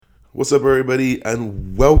What's up, everybody,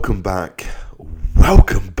 and welcome back.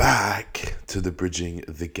 Welcome back to the Bridging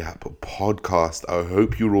the Gap podcast. I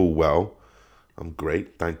hope you're all well. I'm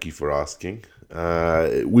great. Thank you for asking.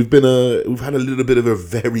 We've had a little bit of a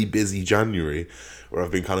very busy January, where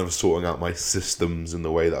I've been kind of sorting out my systems and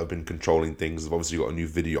the way that I've been controlling things. I've obviously got a new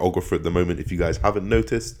videographer at the moment. If you guys haven't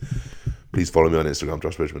noticed, please follow me on Instagram,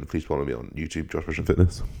 Josh Bridgman. Please follow me on YouTube, Josh Bridgman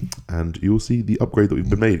Fitness. And you will see the upgrade that we've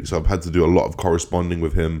been made. So I've had to do a lot of corresponding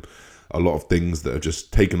with him, a lot of things that have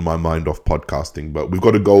just taken my mind off podcasting. But we've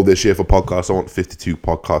got a goal this year for podcasts. I want 52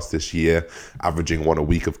 podcasts this year, averaging one a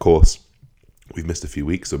week, of course. We've missed a few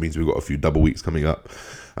weeks, so it means we've got a few double weeks coming up.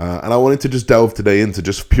 And I wanted to just delve today into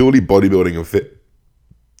just purely bodybuilding and fit.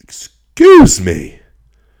 Excuse me.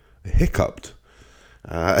 I hiccuped.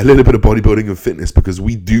 A little bit of bodybuilding and fitness, because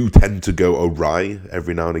we do tend to go awry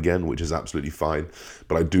every now and again, which is absolutely fine.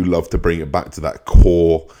 But I do love to bring it back to that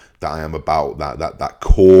core that I am about, that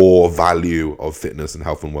core value of fitness and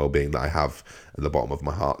health and well-being that I have at the bottom of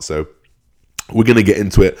my heart. So we're going to get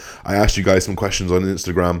into it. I asked you guys some questions on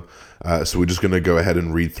Instagram, so we're just going to go ahead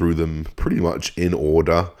and read through them pretty much in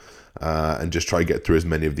order and just try to get through as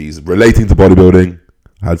many of these relating to bodybuilding.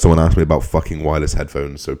 I had someone ask me about fucking wireless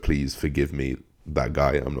headphones, so please forgive me, that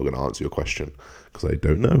guy. I'm not going to answer your question because I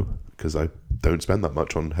don't know, because I don't spend that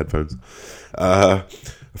much on headphones.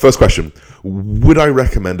 First question: would I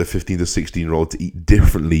recommend a 15 to 16-year-old to eat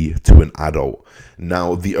differently to an adult?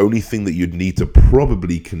 Now, the only thing that you'd need to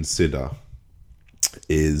probably consider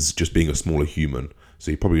is just being a smaller human. So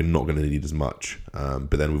you're probably not going to need as much. But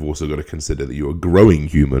then we've also got to consider that you're a growing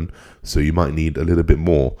human, so you might need a little bit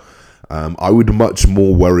more. I would much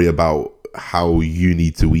more worry about how you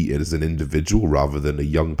need to eat it as an individual rather than a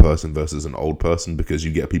young person versus an old person, because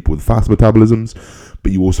you get people with fast metabolisms,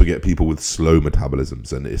 but you also get people with slow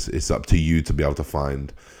metabolisms, and it's up to you to be able to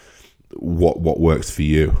find what works for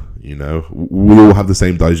you. You know, we all have the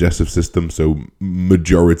same digestive system, so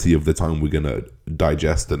majority of the time we're gonna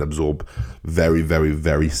digest and absorb very, very,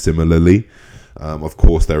 very similarly. Of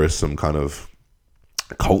course, there is some kind of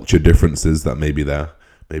culture differences that may be there.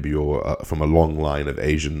 Maybe you're from a long line of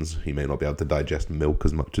Asians. You may not be able to digest milk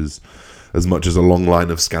as much as a long line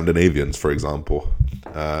of Scandinavians, for example.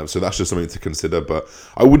 So that's just something to consider. But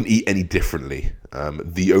I wouldn't eat any differently.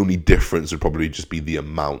 The only difference would probably just be the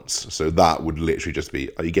amounts. So that would literally just be: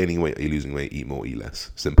 are you gaining weight? Are you losing weight? Eat more, eat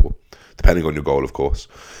less. Simple. Depending on your goal, of course.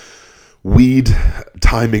 Weed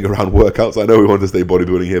timing around workouts. I know we want to stay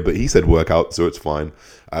bodybuilding here, but he said workout, so it's fine.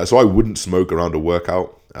 So I wouldn't smoke around a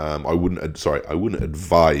workout. I wouldn't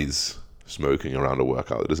advise smoking around a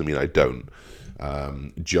workout. That doesn't mean I don't.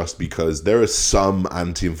 Just because there are some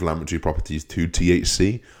anti-inflammatory properties to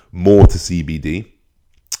THC, more to CBD.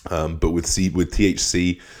 But with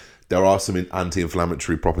THC, there are some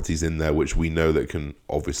anti-inflammatory properties in there which we know that can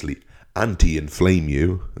obviously anti-inflame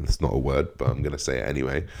you, and it's not a word, but I'm going to say it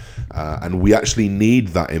anyway. And we actually need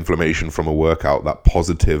that inflammation from a workout, that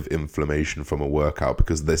positive inflammation from a workout,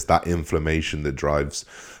 because there's that inflammation that drives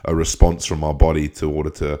a response from our body to order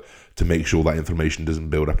to make sure that inflammation doesn't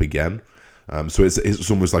build up again. So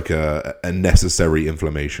it's almost like a necessary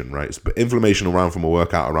inflammation, right? But inflammation around from a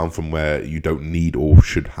workout, around from where you don't need or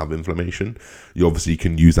should have inflammation, you obviously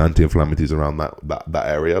can use anti-inflammatories around that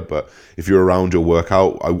area. But if you're around your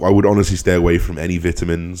workout, I would honestly stay away from any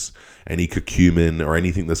vitamins, any curcumin, or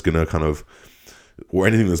anything that's going to or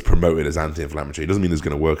anything that's promoted as anti-inflammatory. It doesn't mean it's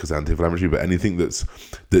going to work as anti-inflammatory, but anything that's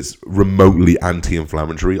remotely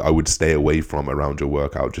anti-inflammatory, I would stay away from around your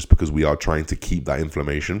workout, just because we are trying to keep that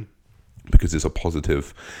inflammation, because it's a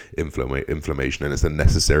positive inflammation, and it's a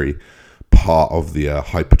necessary part of the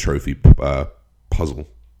hypertrophy puzzle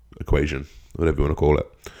equation, whatever you want to call it.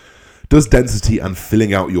 Does density and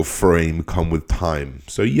filling out your frame come with time?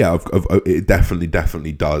 So yeah, it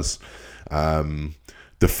definitely does.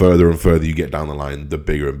 The further and further you get down the line, the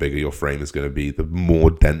bigger and bigger your frame is going to be, the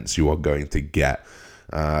more dense you are going to get.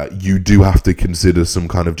 You do have to consider some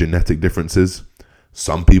kind of genetic differences.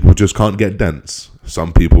 Some people just can't get dense.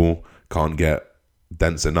 Some people can't get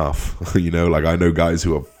dense enough. Like I know guys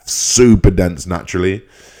who are super dense naturally,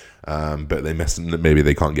 but maybe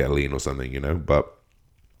they can't get lean or something, but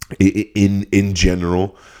in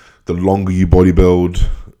general, the longer you bodybuild,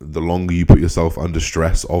 the longer you put yourself under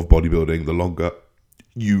stress of bodybuilding, the longer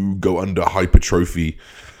you go under hypertrophy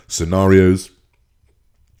scenarios,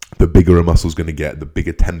 the bigger a muscle's going to get, the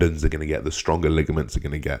bigger tendons are going to get, the stronger ligaments are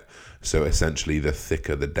going to get. So essentially, the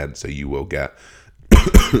thicker, the denser you will get.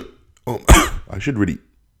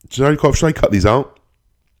 Should I cut these out?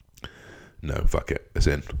 No, fuck it. It's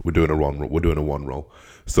in. We're doing a one roll.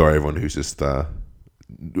 Sorry, everyone who's just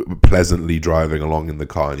pleasantly driving along in the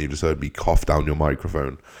car and you just heard me cough down your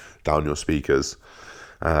microphone, down your speakers,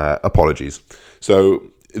 apologies. So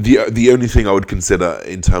the only thing I would consider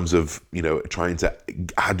in terms of, trying to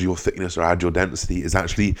add your thickness or add your density is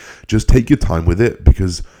actually just take your time with it,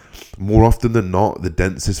 because more often than not, the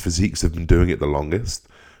densest physiques have been doing it the longest.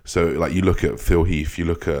 So like you look at Phil Heath, you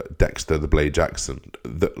look at Dexter the Blade Jackson,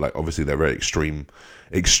 like obviously they're very extreme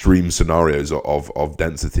scenarios of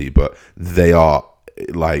density, but they are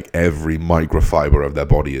like every microfiber of their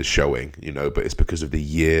body is showing, but it's because of the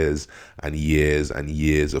years and years and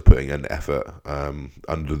years of putting an effort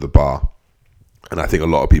under the bar. And I think a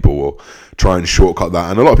lot of people will try and shortcut that.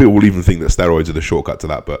 And a lot of people will even think that steroids are the shortcut to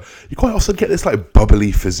that. But you quite often get this like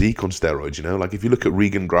bubbly physique on steroids, Like if you look at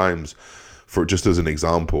Regan Grimes, for just as an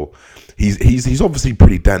example, he's obviously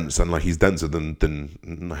pretty dense, and like he's denser than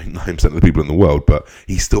 99% of the people in the world, but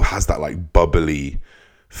he still has that like bubbly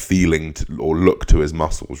feeling or look to his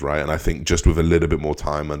muscles, right? And I think just with a little bit more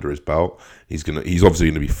time under his belt, he's obviously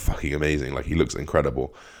gonna be fucking amazing. Like he looks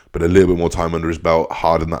incredible, but a little bit more time under his belt,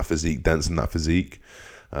 harden that physique, densen that physique,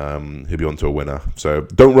 he'll be on to a winner. So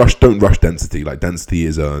don't rush density. Like density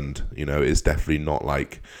is earned, it's definitely not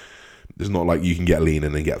like, it's not like you can get lean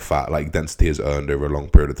and then get fat. Like density is earned over a long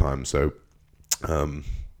period of time. So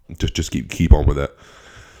just keep on with it.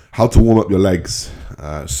 How to warm up your legs.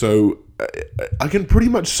 So I can pretty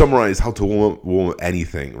much summarize how to warm up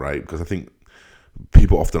anything, right? Because I think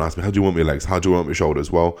people often ask me, how do you warm up your legs? How do you warm up your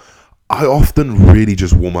shoulders? Well, I often really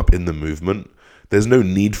just warm up in the movement. There's no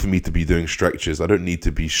need for me to be doing stretches. I don't need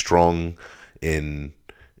to be strong in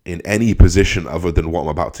any position other than what I'm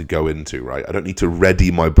about to go into, right? I don't need to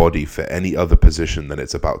ready my body for any other position than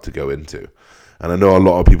it's about to go into. And I know a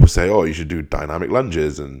lot of people say, oh, you should do dynamic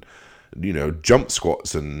lunges and, jump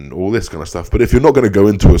squats and all this kind of stuff. But if you're not going to go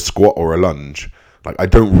into a squat or a lunge, like I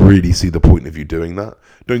don't really see the point of you doing that.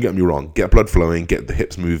 Don't get me wrong. Get blood flowing, get the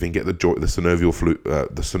hips moving, get the synovial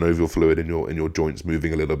fluid in your joints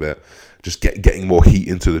moving a little bit. Just getting more heat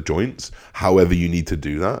into the joints, however you need to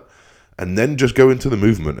do that. And then just go into the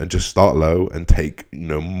movement and just start low and take,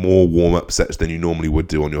 more warm-up sets than you normally would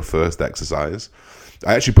do on your first exercise.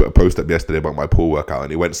 I actually put a post up yesterday about my pull workout,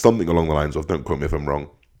 and it went something along the lines of, don't quote me if I'm wrong,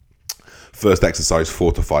 first exercise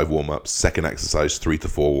 4 to 5 warm-ups, second exercise 3 to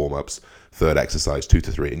 4 warm-ups, third exercise 2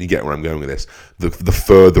 to 3. And you get where I'm going with this. The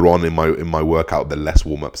further on in my workout, the less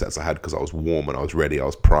warm-up sets I had, because I was warm and I was ready, I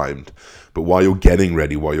was primed. But while you're getting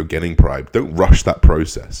ready, while you're getting primed, don't rush that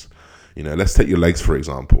process. Let's take your legs, for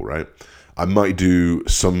example, right? I might do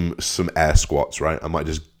some air squats, right? I might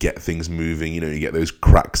just get things moving. You get those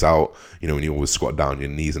cracks out. When you always squat down, your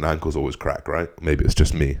knees and ankles always crack, right? Maybe it's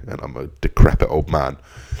just me and I'm a decrepit old man.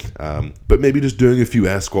 But maybe just doing a few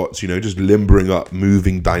air squats, just limbering up,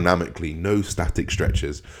 moving dynamically, no static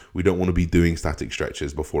stretches. We don't want to be doing static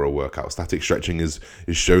stretches before a workout. Static stretching is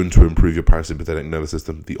shown to improve your parasympathetic nervous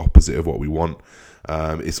system, the opposite of what we want.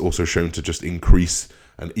 It's also shown to just increase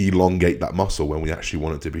and elongate that muscle when we actually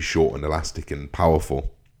want it to be short and elastic and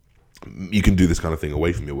powerful. You can do this kind of thing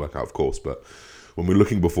away from your workout, of course, but when we're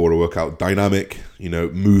looking before a workout, dynamic,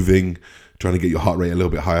 moving, trying to get your heart rate a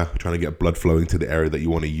little bit higher, trying to get blood flowing to the area that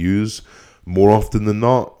you want to use. More often than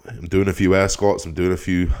not, I'm doing a few air squats, I'm doing a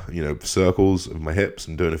few, circles of my hips,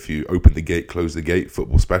 I'm doing a few open the gate, close the gate,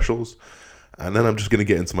 football specials. And then I'm just going to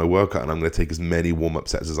get into my workout and I'm going to take as many warm-up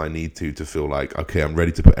sets as I need to feel like, okay, I'm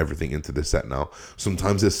ready to put everything into this set now.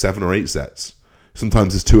 Sometimes there's 7 or 8 sets.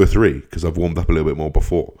 Sometimes it's 2 or 3 because I've warmed up a little bit more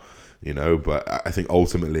before, But I think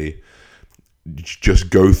ultimately,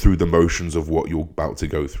 just go through the motions of what you're about to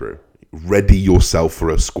go through. Ready yourself for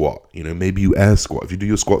a squat. Maybe you air squat. If you do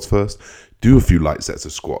your squats first, do a few light sets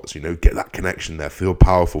of squats. Get that connection there. Feel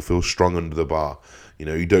powerful. Feel strong under the bar.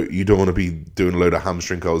 You don't want to be doing a load of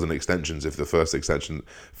hamstring curls and extensions if the first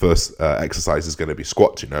exercise is going to be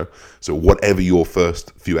squats. So whatever your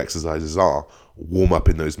first few exercises are, warm up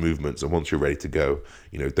in those movements. And once you're ready to go,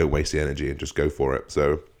 don't waste the energy and just go for it.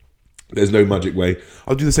 So there's no magic way.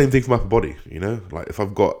 I'll do the same thing for my upper body, like if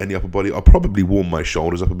I've got any upper body, I'll probably warm my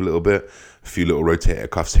shoulders up a little bit, a few little rotator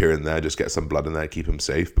cuffs here and there, just get some blood in there, keep them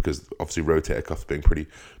safe, because obviously rotator cuffs being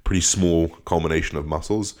pretty small culmination of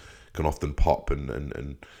muscles can often pop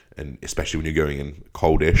and especially when you're going in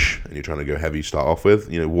coldish and you're trying to go heavy, start off with,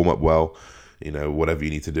 warm up well, whatever you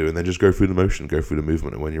need to do, and then just go through the motion, go through the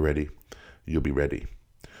movement, and when you're ready, you'll be ready.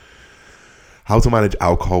 How to manage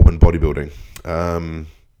alcohol when bodybuilding.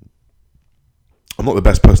 I'm not the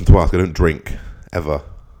best person to ask. I don't drink ever.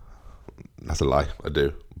 That's a lie. I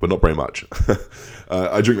do. but not very much.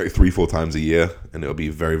 I drink like 3-4 times a year, and it'll be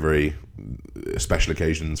very, very special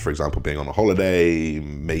occasions. For example, being on a holiday,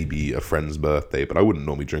 maybe a friend's birthday, but I wouldn't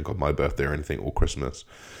normally drink on my birthday or anything, or Christmas.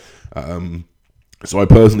 So I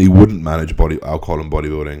personally wouldn't manage alcohol and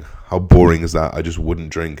bodybuilding. How boring is that? I just wouldn't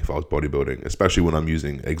drink if I was bodybuilding, especially when I'm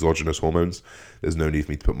using exogenous hormones. There's no need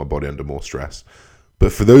for me to put my body under more stress.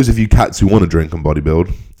 But for those of you cats who want to drink and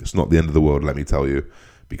bodybuild, it's not the end of the world, let me tell you,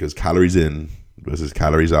 because calories in versus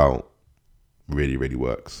calories out really, really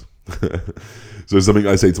works. So something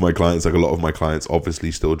I say to my clients, like a lot of my clients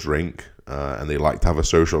obviously still drink, and they like to have a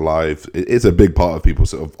social life. It's a big part of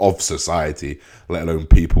people's sort of society, let alone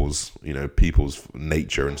people's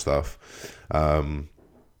nature and stuff.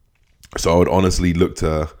 So I would honestly look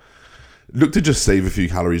to just save a few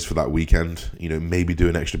calories for that weekend. Maybe do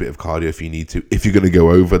an extra bit of cardio if you need to, if you're going to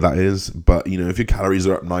go over, that is. But if your calories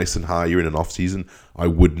are up nice and high, you're in an off season, I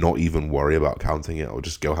would not even worry about counting it. Or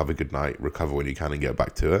just go have a good night, recover when you can, and get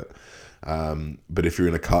back to it. But if you're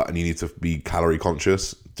in a cut and you need to be calorie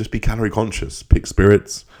conscious, just be calorie conscious. Pick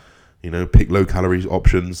spirits, pick low calorie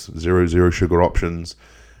options, zero sugar options,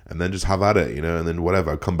 and then just have at it, and then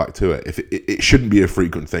whatever, come back to it. If it shouldn't be a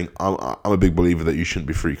frequent thing. I'm a big believer that you shouldn't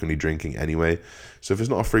be frequently drinking anyway. So if it's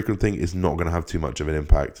not a frequent thing, it's not going to have too much of an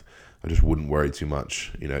impact. I just wouldn't worry too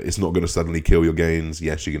much. It's not going to suddenly kill your gains.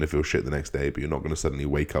 Yes, you're going to feel shit the next day, but you're not going to suddenly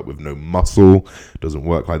wake up with no muscle. It doesn't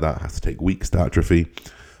work like that. It has to take weeks to atrophy.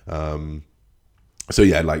 So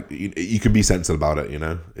yeah, like you can be sensible about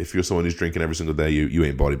it. If you're someone who's drinking every single day, you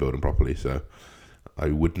ain't bodybuilding properly. So I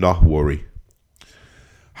would not worry.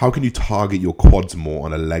 How can you target your quads more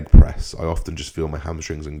on a leg press? I often just feel my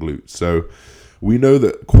hamstrings and glutes. So we know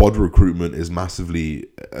that quad recruitment is massively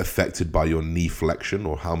affected by your knee flexion,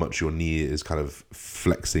 or how much your knee is kind of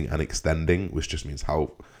flexing and extending, which just means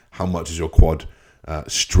how much is your quad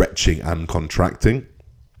stretching and contracting.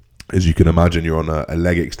 As you can imagine, you're on a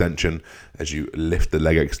leg extension. As you lift the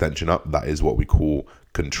leg extension up, that is what we call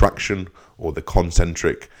contraction, or the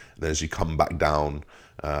concentric. And then as you come back down,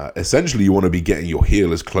 essentially you want to be getting your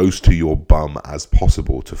heel as close to your bum as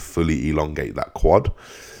possible to fully elongate that quad.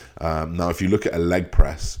 Now, if you look at a leg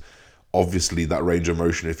press, obviously that range of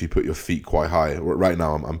motion, if you put your feet quite high, right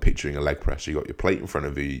now I'm picturing a leg press. You got your plate in front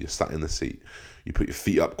of you, you're sat in the seat, you put your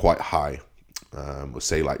feet up quite high, we'll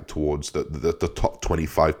say like towards the top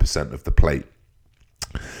 25% of the plate.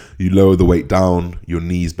 You lower the weight down, your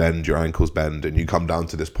knees bend, your ankles bend, and you come down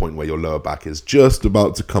to this point where your lower back is just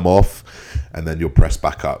about to come off, and then you'll press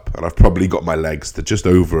back up. And I've probably got my legs to just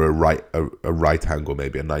over a right angle,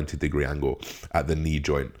 maybe a 90-degree angle at the knee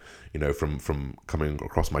joint, from coming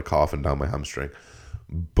across my calf and down my hamstring.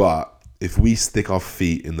 But if we stick our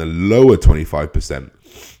feet in the lower 25%,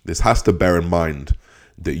 this has to bear in mind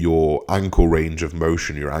that your ankle range of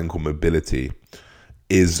motion, your ankle mobility,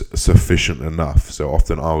 is sufficient enough. So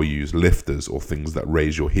often I'll use lifters or things that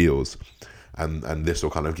raise your heels, and this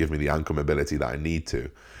will kind of give me the ankle mobility that I need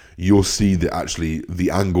to. You'll see that actually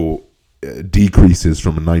the angle decreases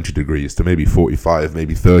from 90 degrees to maybe 45,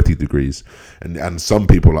 maybe 30 degrees. And some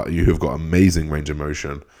people like you who've got amazing range of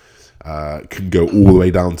motion can go all the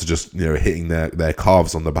way down to just hitting their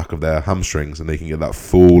calves on the back of their hamstrings, and they can get that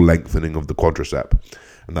full lengthening of the quadricep.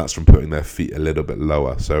 And that's from putting their feet a little bit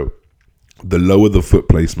lower. So the lower the foot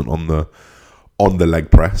placement on the leg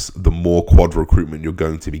press, the more quad recruitment you're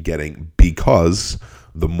going to be getting, because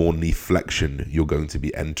the more knee flexion you're going to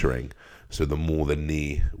be entering. So the more the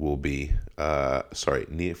knee will be,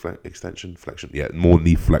 extension, flexion. Yeah, more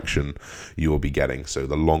knee flexion you will be getting. So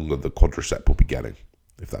the longer the quadricep will be getting,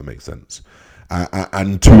 if that makes sense.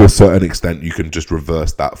 And to a certain extent, you can just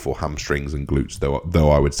reverse that for hamstrings and glutes, though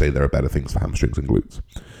I would say there are better things for hamstrings and glutes.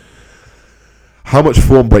 How much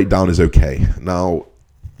form breakdown is okay? Now,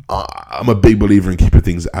 I'm a big believer in keeping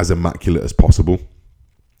things as immaculate as possible.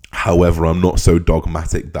 However, I'm not so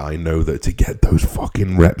dogmatic that I know that to get those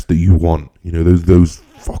fucking reps that you want, those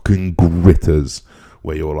fucking gritters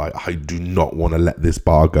where you're like, I do not want to let this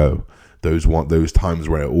bar go. Those times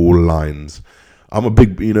where it all aligns. I'm a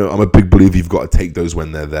big believer you've got to take those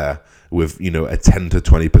when they're there with, a 10 to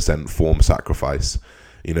 20% form sacrifice.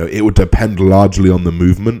 It would depend largely on the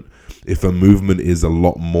movement. If a movement is a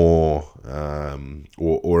lot more,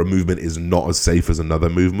 or a movement is not as safe as another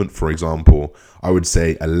movement, for example, I would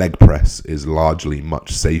say a leg press is largely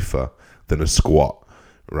much safer than a squat,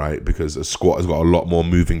 right? Because a squat has got a lot more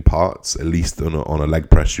moving parts. At least on a leg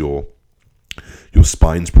press, your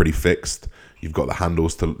spine's pretty fixed. You've got the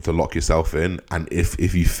handles to lock yourself in, and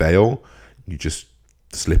if you fail, you just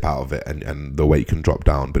slip out of it and the weight can drop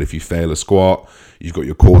down. But if you fail a squat, you've got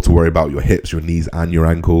your core to worry about, your hips, your knees and your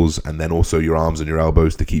ankles, and then also your arms and your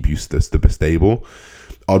elbows to keep you stable.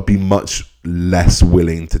 I'd be much less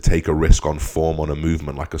willing to take a risk on form on a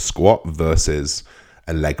movement like a squat versus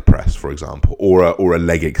a leg press, for example, or a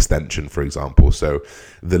leg extension, for example. So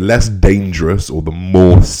the less dangerous or the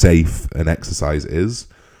more safe an exercise is,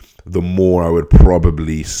 the more I would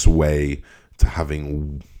probably sway to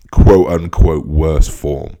having quote unquote worse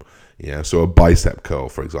form. Yeah, so a bicep curl,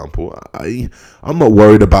 for example, I'm not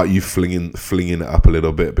worried about you flinging it up a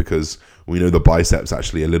little bit, because we know the biceps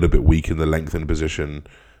actually a little bit weak in the lengthened position,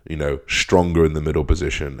 stronger in the middle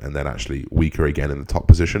position, and then actually weaker again in the top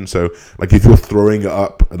position. So like if you're throwing it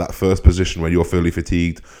up at that first position where you're fully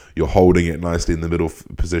fatigued, you're holding it nicely in the middle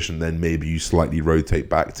position, then maybe you slightly rotate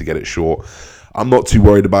back to get it short. I'm not too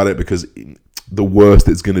worried about it, because the worst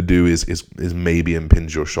it's going to do is maybe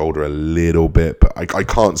impinge your shoulder a little bit, but I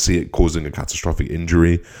can't see it causing a catastrophic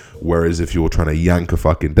injury. Whereas if you're trying to yank a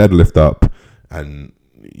fucking deadlift up and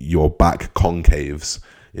your back concaves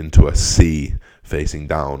into a C facing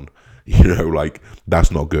down, like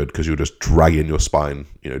that's not good, because you're just dragging your spine,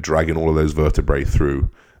 dragging all of those vertebrae through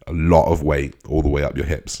a lot of weight all the way up your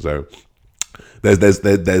hips. So there's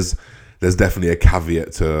definitely a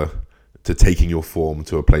caveat to taking your form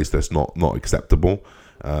to a place that's not acceptable.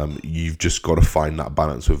 You've just got to find that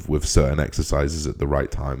balance with certain exercises at the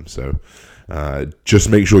right time. So just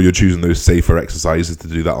make sure you're choosing those safer exercises to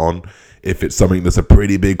do that on. If it's something that's a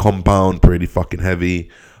pretty big compound, pretty fucking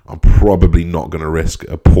heavy, I'm probably not going to risk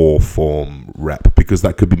a poor form rep, because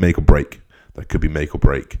that could be make or break.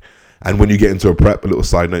 And when you get into a prep, a little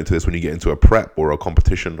side note to this, when you get into a prep or a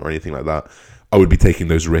competition or anything like that, I would be taking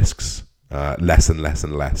those risks less and less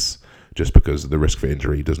and less, just because the risk for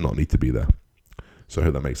injury does not need to be there. So I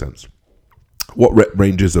hope that makes sense. What rep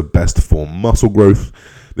ranges are best for muscle growth?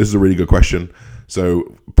 This is a really good question.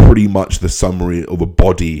 So pretty much the summary, or the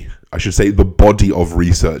body of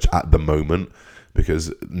research at the moment,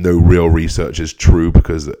 because no real research is true,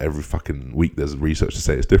 because every fucking week there's research to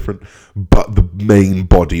say it's different. But the main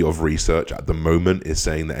body of research at the moment is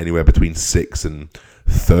saying that anywhere between 6 and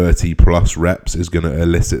 30 plus reps is going to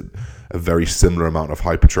elicit a very similar amount of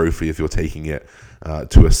hypertrophy if you're taking it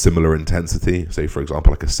to a similar intensity. Say, for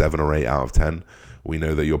example, like a 7 or 8 out of 10. We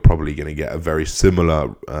know that you're probably going to get a very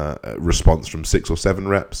similar response from 6 or 7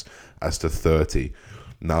 reps as to 30.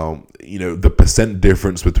 Now, the percent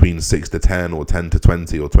difference between 6 to 10 or 10 to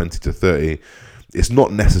 20 or 20 to 30, it's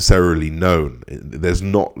not necessarily known. There's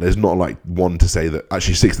not like one to say that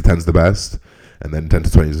actually 6 to 10 is the best, and then 10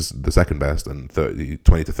 to 20 is the second best, and 20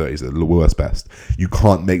 to 30 is the worst best. You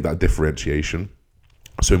can't make that differentiation.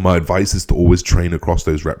 So my advice is to always train across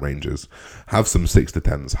those rep ranges. Have some 6 to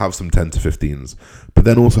 10s, have some 10 to 15s, but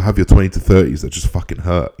then also have your 20 to 30s that just fucking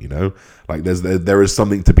hurt, Like there is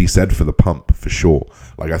something to be said for the pump, for sure.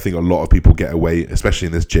 Like I think a lot of people get away, especially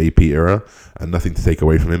in this JP era, and nothing to take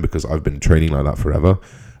away from him because I've been training like that forever.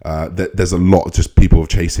 There's a lot of just people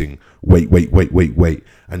chasing weight.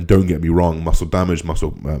 And don't get me wrong, muscle damage,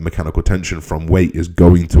 muscle mechanical tension from weight is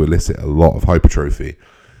going to elicit a lot of hypertrophy.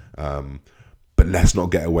 But let's not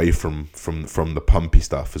get away from the pumpy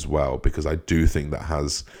stuff as well, because I do think that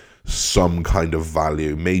has some kind of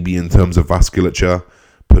value, maybe in terms of vasculature,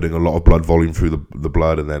 putting a lot of blood volume through the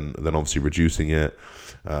blood and then obviously reducing it.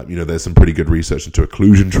 There's some pretty good research into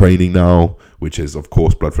occlusion training now, which is, of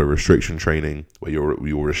course, blood flow restriction training, where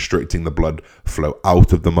you're restricting the blood flow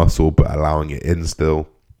out of the muscle but allowing it in still.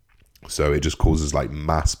 So it just causes like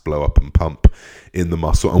mass blow up and pump in the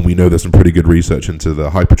muscle. And we know there's some pretty good research into the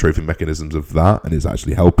hypertrophy mechanisms of that, and it's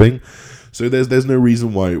actually helping. So there's no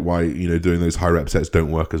reason why doing those high rep sets don't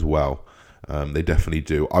work as well. They definitely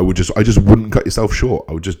do. I just wouldn't cut yourself short.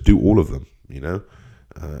 I would just do all of them,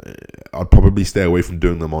 I'd probably stay away from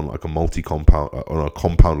doing them on like a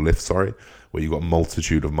compound lift, where you've got a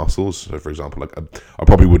multitude of muscles. So for example, I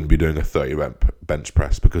probably wouldn't be doing a 30 rep bench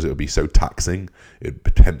press, because it would be so taxing. It'd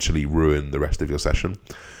potentially ruin the rest of your session.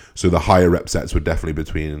 So the higher rep sets would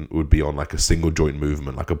be on like a single joint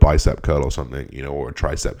movement, like a bicep curl or something, or a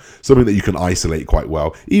tricep, something that you can isolate quite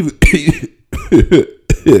well. Even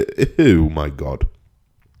oh my god,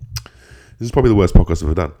 this is probably the worst podcast I've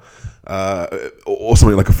ever done. Or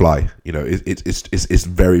something like a fly, it's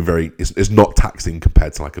very, very, it's not taxing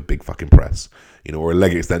compared to like a big fucking press, or a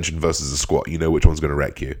leg extension versus a squat, which one's going to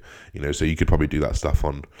wreck you, so you could probably do that stuff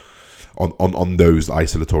on those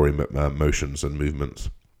isolatory motions and movements.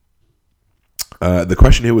 The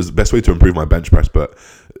question here was the best way to improve my bench press, but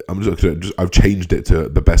I've changed it to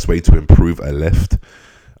the best way to improve a lift.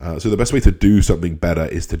 So the best way to do something better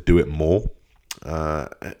is to do it more.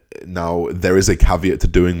 Now, there is a caveat to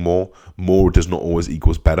doing more. More does not always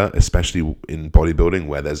equals better, especially in bodybuilding,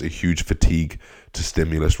 where there's a huge fatigue to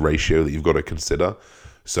stimulus ratio that you've got to consider.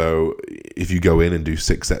 So if you go in and do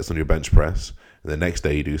 6 sets on your bench press, and the next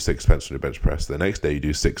day you do 6 sets on your bench press, the next day you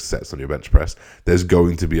do 6 sets on your bench press, there's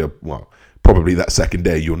going to be probably that second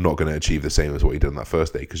day you're not going to achieve the same as what you did on that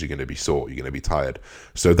first day, because you're going to be sore, you're going to be tired.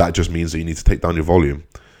 So that just means that you need to take down your volume.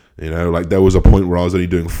 Like there was a point where I was only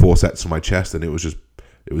doing 4 sets on my chest, and it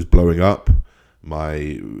was blowing up.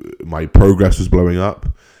 My progress was blowing up.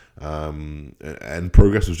 And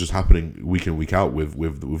progress was just happening week in, week out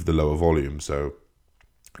with the lower volume. So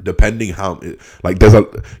depending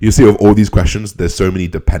you see, of all these questions, there's so many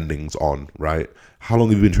dependings on, right? How long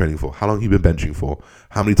have you been training for? How long have you been benching for?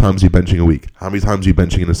 How many times are you benching a week? How many times are you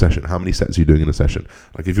benching in a session? How many sets are you doing in a session?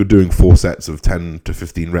 Like if you're doing 4 sets of 10 to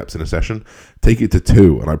 15 reps in a session, take it to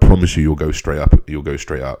 2, and I promise you'll go straight up.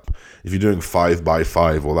 If you're doing 5 by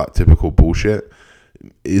 5 or that typical bullshit,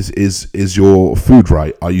 is your food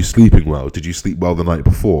right? Are you sleeping well? Did you sleep well the night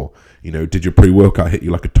before? Did your pre-workout hit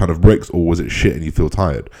you like a ton of bricks, or was it shit and you feel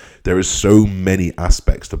tired? There is so many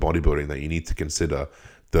aspects to bodybuilding that you need to consider.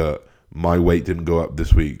 That my weight didn't go up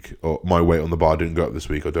this week, or my weight on the bar didn't go up this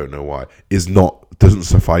week, I don't know why, doesn't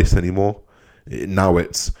suffice anymore. Now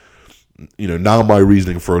my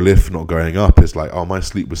reasoning for a lift not going up is like, oh, my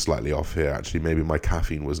sleep was slightly off here. Actually, maybe my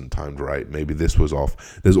caffeine wasn't timed right. Maybe this was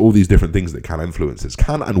off. There's all these different things that can influence this,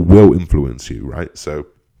 can and will influence you, right? So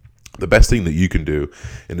the best thing that you can do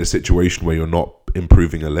in a situation where you're not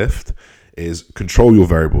improving a lift is control your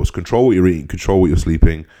variables, control what you're eating, control what you're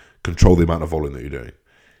sleeping, control the amount of volume that you're doing.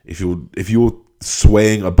 If you're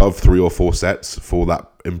swaying above 3 or 4 sets for that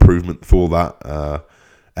improvement, for that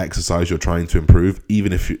exercise you're trying to improve,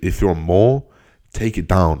 even if you're more, take it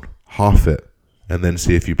down, half it, and then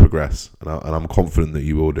see if you progress. And I'm confident that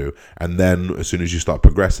you will do. And then as soon as you start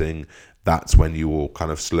progressing, that's when you will kind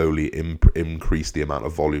of slowly increase the amount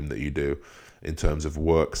of volume that you do in terms of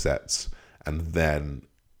work sets. And then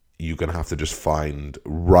you're going to have to just find,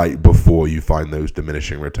 right before you find those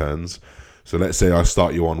diminishing returns. So let's say I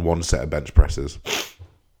start you on 1 set of bench presses,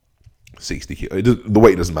 60 kilos. The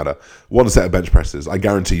weight doesn't matter. 1 set of bench presses. I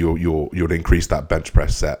guarantee you'll increase that bench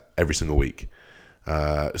press set every single week.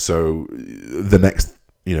 So the next,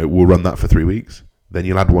 we'll run that for 3 weeks. Then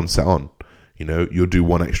you'll add 1 set on. You'll do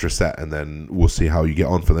 1 extra set, and then we'll see how you get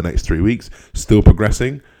on for the next 3 weeks. Still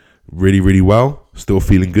progressing really, really well. Still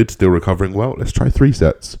feeling good. Still recovering well. Let's try 3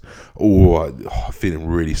 sets. I'm feeling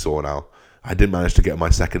really sore now. I did manage to get my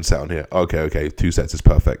 2nd set on here. Okay, 2 sets is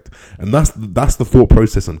perfect. And that's the thought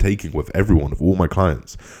process I'm taking with everyone, with all my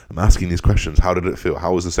clients. I'm asking these questions. How did it feel?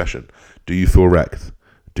 How was the session? Do you feel wrecked?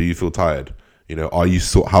 Do you feel tired? Are you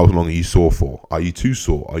sore? How long are you sore for? Are you too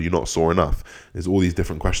sore? Are you not sore enough? There's all these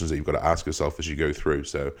different questions that you've got to ask yourself as you go through.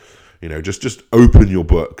 So, just open your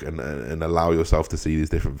book and allow yourself to see these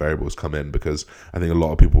different variables come in, because I think a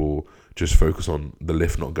lot of people just focus on the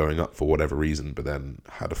lift not going up for whatever reason, but then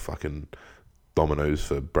had a fucking Domino's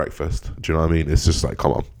for breakfast. Do you know what I mean? It's just like,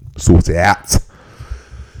 come on, sort it out.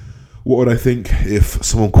 What would I think if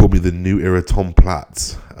someone called me the new era Tom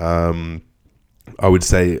Platz? I would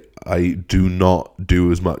say I do not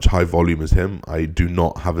do as much high volume as him. I do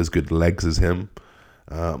not have as good legs as him.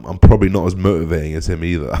 I'm probably not as motivating as him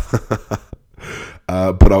either.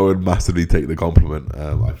 But I would massively take the compliment.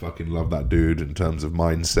 I fucking love that dude in terms of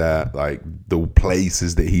mindset, like the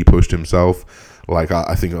places that he pushed himself. Like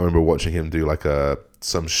I think I remember watching him do like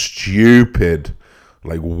some stupid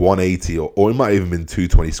like 180 or it might have even been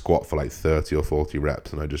 220 squat for like 30 or 40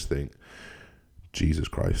 reps, and I just think, Jesus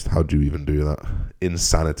Christ, how do you even do that?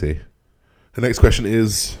 Insanity. The next question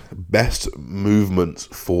is best movements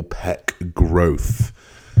for pec growth.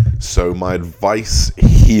 So my advice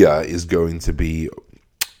here is going to be,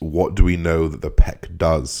 what do we know that the pec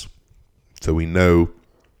does? So we know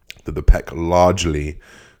that the pec largely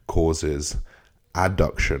causes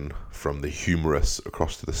adduction from the humerus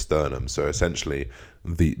across to the sternum. So essentially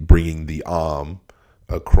bringing the arm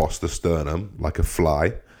across the sternum like a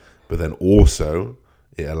fly, but then also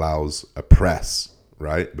it allows a press,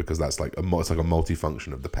 right? Because that's like it's like a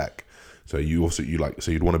multifunction of the pec. So you'd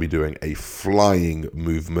want to be doing a flying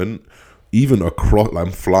movement, even across.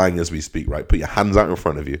 I'm flying as we speak, right? Put your hands out in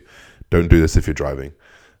front of you. Don't do this if you're driving.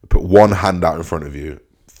 Put one hand out in front of you,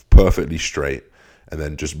 perfectly straight, and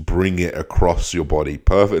then just bring it across your body,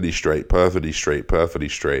 perfectly straight, perfectly straight, perfectly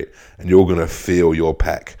straight, and you're gonna feel your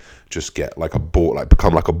pec just get like a ball, like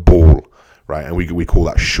become like a ball, right? And we call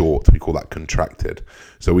that short, we call that contracted.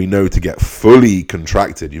 So we know to get fully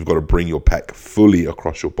contracted, you've got to bring your pec fully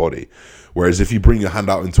across your body. Whereas if you bring your hand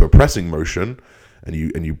out into a pressing motion and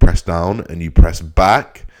you press down and you press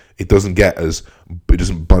back, it doesn't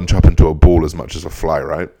bunch up into a ball as much as a fly,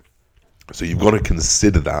 right? So you've got to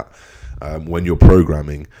consider that when you're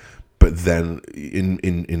programming. But then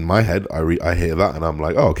in my head, I hear that and I'm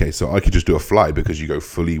like, oh, okay, so I could just do a fly because you go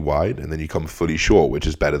fully wide and then you come fully short, which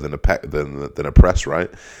is better than a press, right?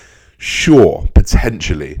 Sure,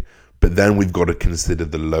 potentially, but then we've got to consider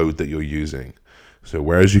the load that you're using. So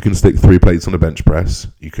whereas you can stick 3 plates on a bench press,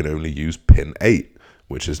 you can only use pin 8,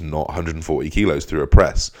 which is not 140 kilos through a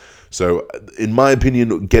press. So in my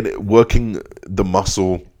opinion, working the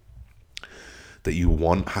muscle that you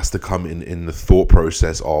want has to come in the thought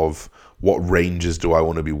process of what ranges do I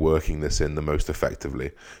want to be working this in the most effectively.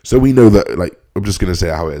 So we know that, like, I'm just going to say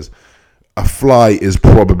how it is. A fly is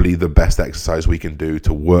probably the best exercise we can do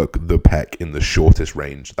to work the pec in the shortest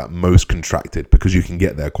range, that most contracted, because you can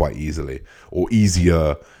get there quite easily, or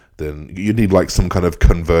easier than you need, like some kind of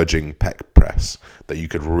converging pec press that you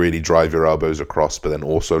could really drive your elbows across, but then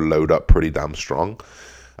also load up pretty damn strong.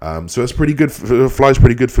 So it's pretty good. Fly's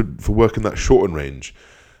pretty good for working that shorten range,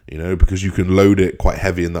 because you can load it quite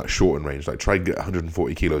heavy in that shorten range. Like try and get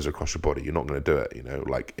 140 kilos across your body. You're not going to do it,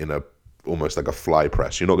 like in almost like a fly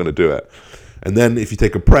press. You're not going to do it. And then if you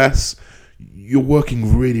take a press, you're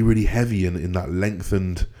working really, really heavy in that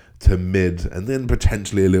lengthened to mid, and then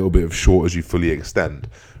potentially a little bit of short as you fully extend,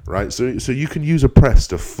 right? So you can use a press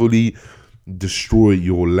to fully destroy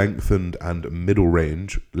your lengthened and middle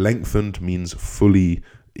range. Lengthened means fully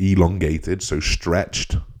elongated, so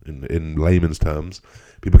stretched in layman's terms.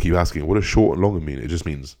 People keep asking, what does short and long mean? It just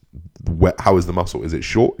means how is the muscle? Is it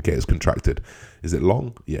short? Okay, it's contracted. Is it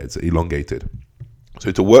long? Yeah, it's elongated.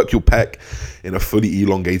 So to work your pec in a fully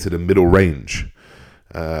elongated and middle range,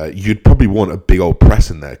 you'd probably want a big old press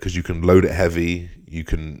in there because you can load it heavy. You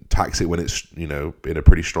can tax it when it's in a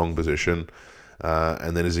pretty strong position.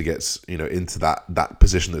 And then as it gets into that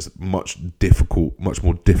position that's much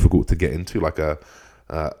more difficult to get into, like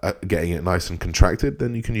getting it nice and contracted,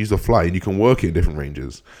 then you can use the fly and you can work it in different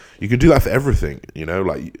ranges. You can do that for everything,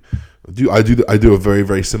 like I do a very,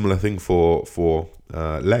 very similar thing for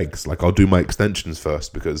legs. Like I'll do my extensions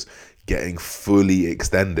first because getting fully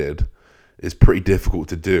extended is pretty difficult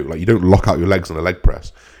to do. Like you don't lock out your legs on a leg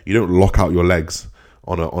press. You don't lock out your legs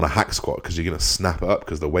on a hack squat because you're gonna snap it up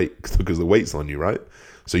because the weight's on you, right?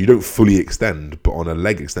 So you don't fully extend, but on a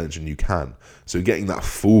leg extension you can. So getting that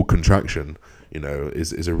full contraction,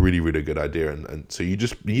 is a really, really good idea. And so you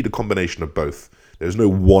just need a combination of both. There's no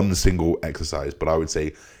one single exercise, but I would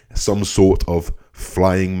say some sort of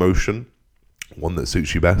flying motion, one that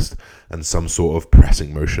suits you best, and some sort of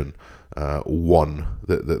pressing motion, one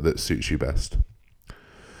that suits you best.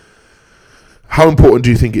 How important do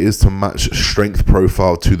you think it is to match strength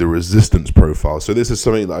profile to the resistance profile? So this is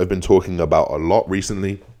something that I've been talking about a lot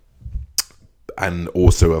recently, and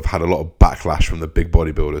also I've had a lot of backlash from the big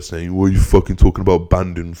bodybuilders saying, what are you fucking talking about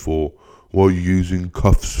banding for? What are you using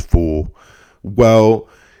cuffs for? Well,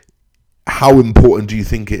 how important do you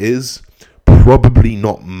think it is? Probably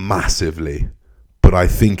not massively, but I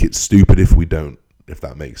think it's stupid if we don't, if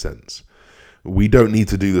that makes sense. We don't need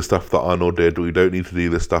to do the stuff that Arnold did. We don't need to do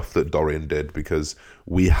the stuff that Dorian did because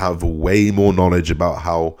we have way more knowledge about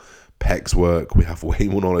how pecs work. We have way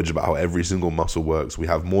more knowledge about how every single muscle works. We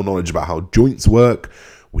have more knowledge about how joints work.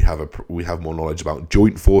 We have more knowledge about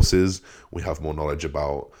joint forces. We have more knowledge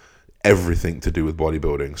about everything to do with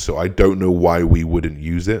bodybuilding. So I don't know why we wouldn't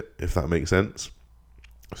use it, if that makes sense.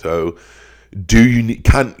 So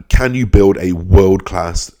can you build a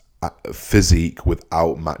world-class physique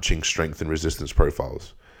without matching strength and resistance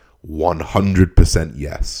profiles? 100%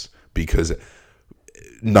 yes, because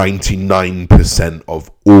 99%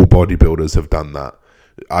 of all bodybuilders have done that.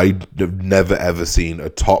 I have never ever seen a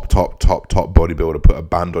top bodybuilder put a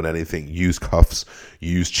band on anything, use cuffs,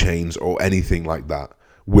 use chains, or anything like that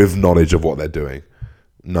with knowledge of what they're doing.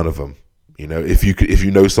 None of them. If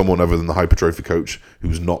you know someone other than the hypertrophy coach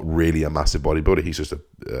who's not really a massive bodybuilder, he's just an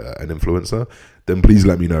influencer, then please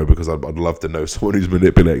let me know, because I'd love to know someone who's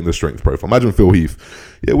manipulating the strength profile. Imagine Phil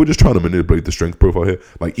Heath. Yeah, we're just trying to manipulate the strength profile here.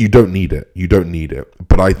 Like, you don't need it.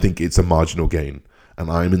 But I think it's a marginal gain. And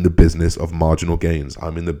I'm in the business of marginal gains.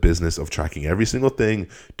 I'm in the business of tracking every single thing,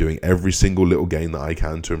 doing every single little gain that I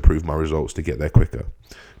can to improve my results to get there quicker.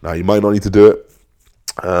 Now, you might not need to do it.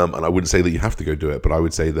 And I wouldn't say that you have to go do it, but I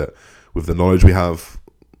would say that with the knowledge we have,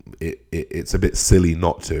 it's a bit silly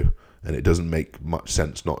not to, and it doesn't make much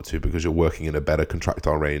sense not to, because you're working in a better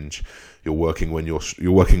contractile range. You're working when you're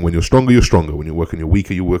stronger, you're stronger. When you're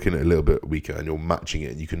weaker, you're working it a little bit weaker, and you're matching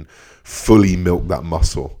it, and you can fully milk that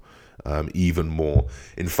muscle even more.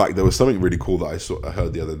 In fact, there was something really cool that I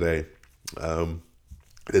heard the other day.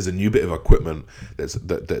 There's a new bit of equipment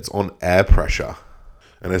that's on air pressure.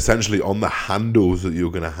 And essentially on the handles that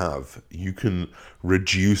you're going to have, you can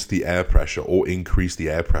reduce the air pressure or increase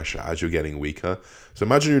the air pressure as you're getting weaker. So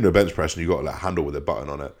imagine you're in a bench press and you've got a handle with a button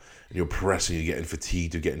on it, and you're pressing, you're getting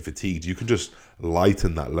fatigued. You can just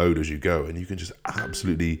lighten that load as you go, and you can just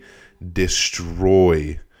absolutely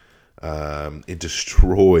destroy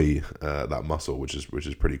that muscle, which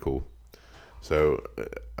is pretty cool. So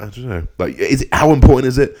I don't know, like, how important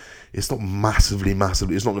is it? It's not massively.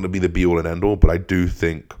 It's not going to be the be all and end all, but I do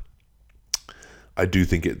think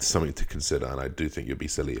it's something to consider, and I do think you'd be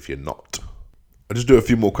silly if you're not. I'll just do a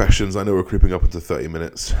few more questions. I know we're creeping up into 30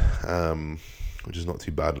 minutes, which is not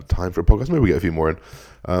too bad time for a podcast. Maybe we get a few more in.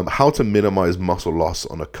 How to minimize muscle loss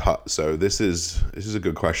on a cut. So this is a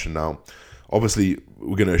good question. Now, obviously,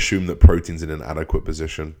 we're going to assume that protein's in an adequate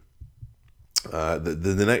position.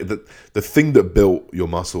 The thing that built your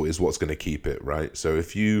muscle is what's going to keep it, right? So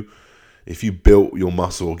if you built your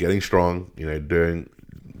muscle getting strong, doing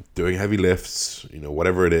heavy lifts,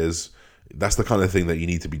 whatever it is, that's the kind of thing that you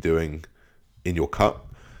need to be doing in your cut.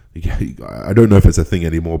 I don't know if it's a thing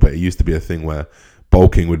anymore, but it used to be a thing where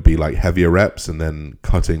bulking would be like heavier reps and then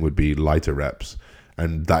cutting would be lighter reps,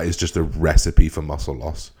 and that is just a recipe for muscle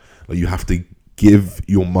loss. Like, you have to give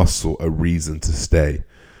your muscle a reason to stay.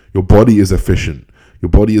 Your body is efficient. Your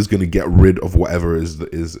body is going to get rid of whatever is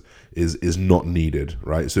not needed,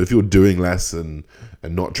 right? So if you're doing less and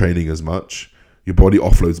not training as much, your body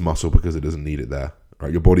offloads muscle because it doesn't need it there,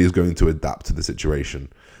 right? Your body is going to adapt to the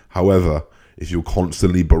situation. However, if you're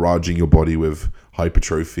constantly barraging your body with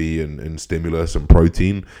hypertrophy and stimulus and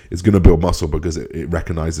protein, it's going to build muscle because it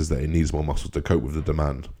recognizes that it needs more muscle to cope with the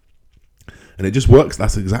demand. And it just works.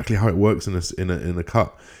 That's exactly how it works in a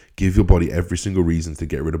cut. Give your body every single reason to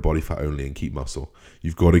get rid of body fat only and keep muscle.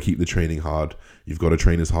 You've got to keep the training hard. You've got to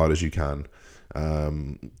train as hard as you can.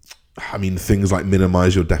 Things like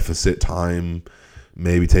minimize your deficit time,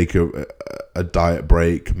 maybe take a diet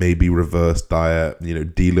break, maybe reverse diet,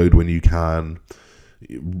 deload when you can.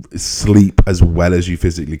 Sleep as well as you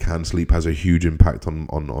physically can. Sleep has a huge impact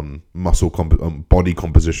on muscle body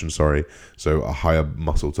composition, so a higher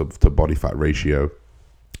muscle to body fat ratio.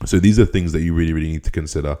 So these are things that you really, really need to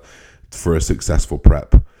consider for a successful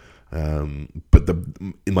prep. But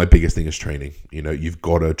my biggest thing is training. You've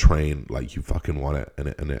got to train like you fucking want it,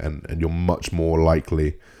 and you're much more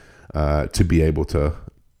likely to be able to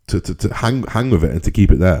hang with it and to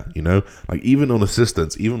keep it there. Like, even on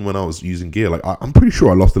assistance, even when I was using gear, like, I'm pretty sure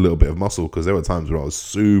I lost a little bit of muscle because there were times where I was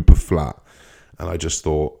super flat, and I just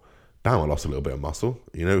thought, damn, I lost a little bit of muscle.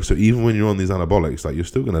 So even when you're on these anabolics, like, you're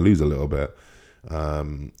still going to lose a little bit.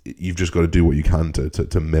 You've just got to do what you can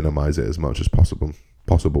to minimize it as much as possible.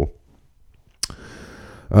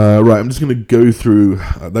 Right, I'm just going to go through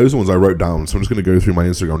those ones I wrote down. So I'm just going to go through my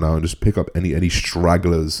Instagram now and just pick up any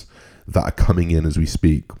stragglers that are coming in as we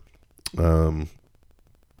speak.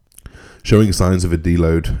 Showing signs of a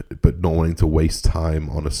deload but not wanting to waste time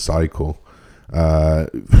on a cycle.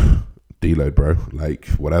 Deload, bro. Like,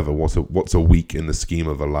 whatever. What's a week in the scheme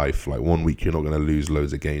of a life? Like, 1 week you're not going to lose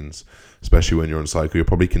loads of gains, especially when you're on cycle. You'll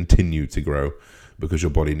probably continue to grow because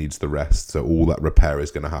your body needs the rest. So all that repair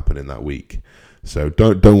is going to happen in that week. So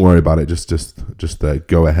don't worry about it. Just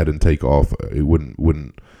go ahead and take it off. It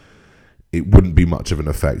wouldn't be much of an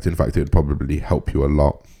effect. In fact, it would probably help you a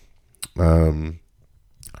lot.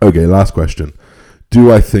 Okay, last question.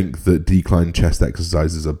 Do I think that decline chest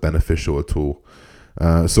exercises are beneficial at all?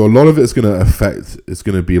 So a lot of it's going to affect, it's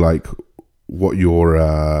going to be like what your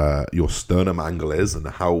sternum angle is and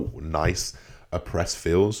how nice a press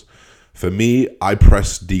feels. For me, I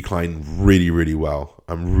press decline really, really well.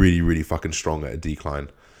 I'm really, really fucking strong at a decline.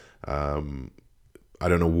 I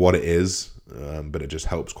don't know what it is, but it just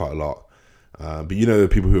helps quite a lot. But the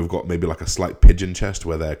people who have got maybe like a slight pigeon chest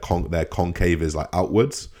where their concave is like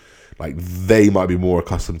outwards, like, they might be more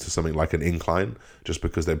accustomed to something like an incline just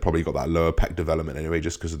because they've probably got that lower pec development anyway,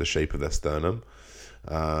 just because of the shape of their sternum.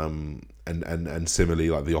 And similarly,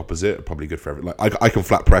 like the opposite, probably good for everyone. Like, I can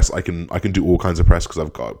flat press, I can do all kinds of press because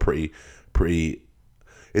I've got a pretty.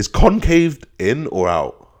 Is concaved in or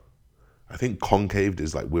out? I think concaved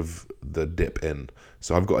is like with the dip in.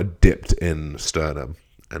 So I've got a dipped in sternum,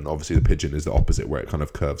 and obviously the pigeon is the opposite, where it kind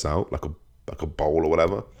of curves out like a bowl or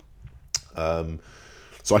whatever.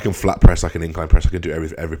 So I can flat press, I can incline press, I can do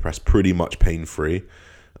every press pretty much pain free.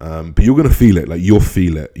 But you're going to feel it. Like, you'll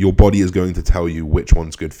feel it. Your body is going to tell you which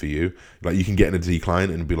one's good for you. Like, you can get in a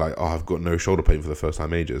decline and be like, oh, I've got no shoulder pain for the first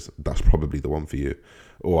time ages. That's probably the one for you.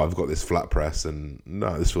 Or I've got this flat press and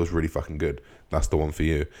no, this feels really fucking good. That's the one for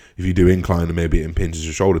you. If you do incline and maybe it impinges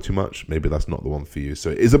your shoulder too much, maybe that's not the one for you.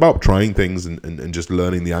 So it's about trying things and just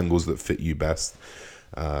learning the angles that fit you best.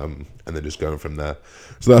 and then just going from there.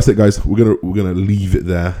 So that's it, guys. We're gonna leave it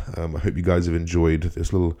there. I hope you guys have enjoyed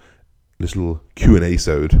this little Q&A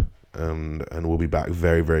sode, and we'll be back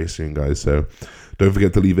very, very soon, guys. So don't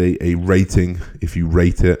forget to leave a rating if you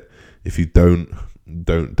rate it. If you don't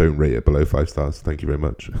rate it below 5 stars. Thank you very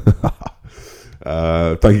much.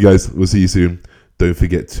 Thank you, guys. We'll see you soon. Don't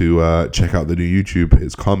forget to check out the new YouTube.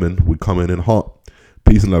 It's coming. We're coming in hot.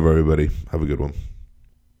 Peace and love, everybody. Have a good one.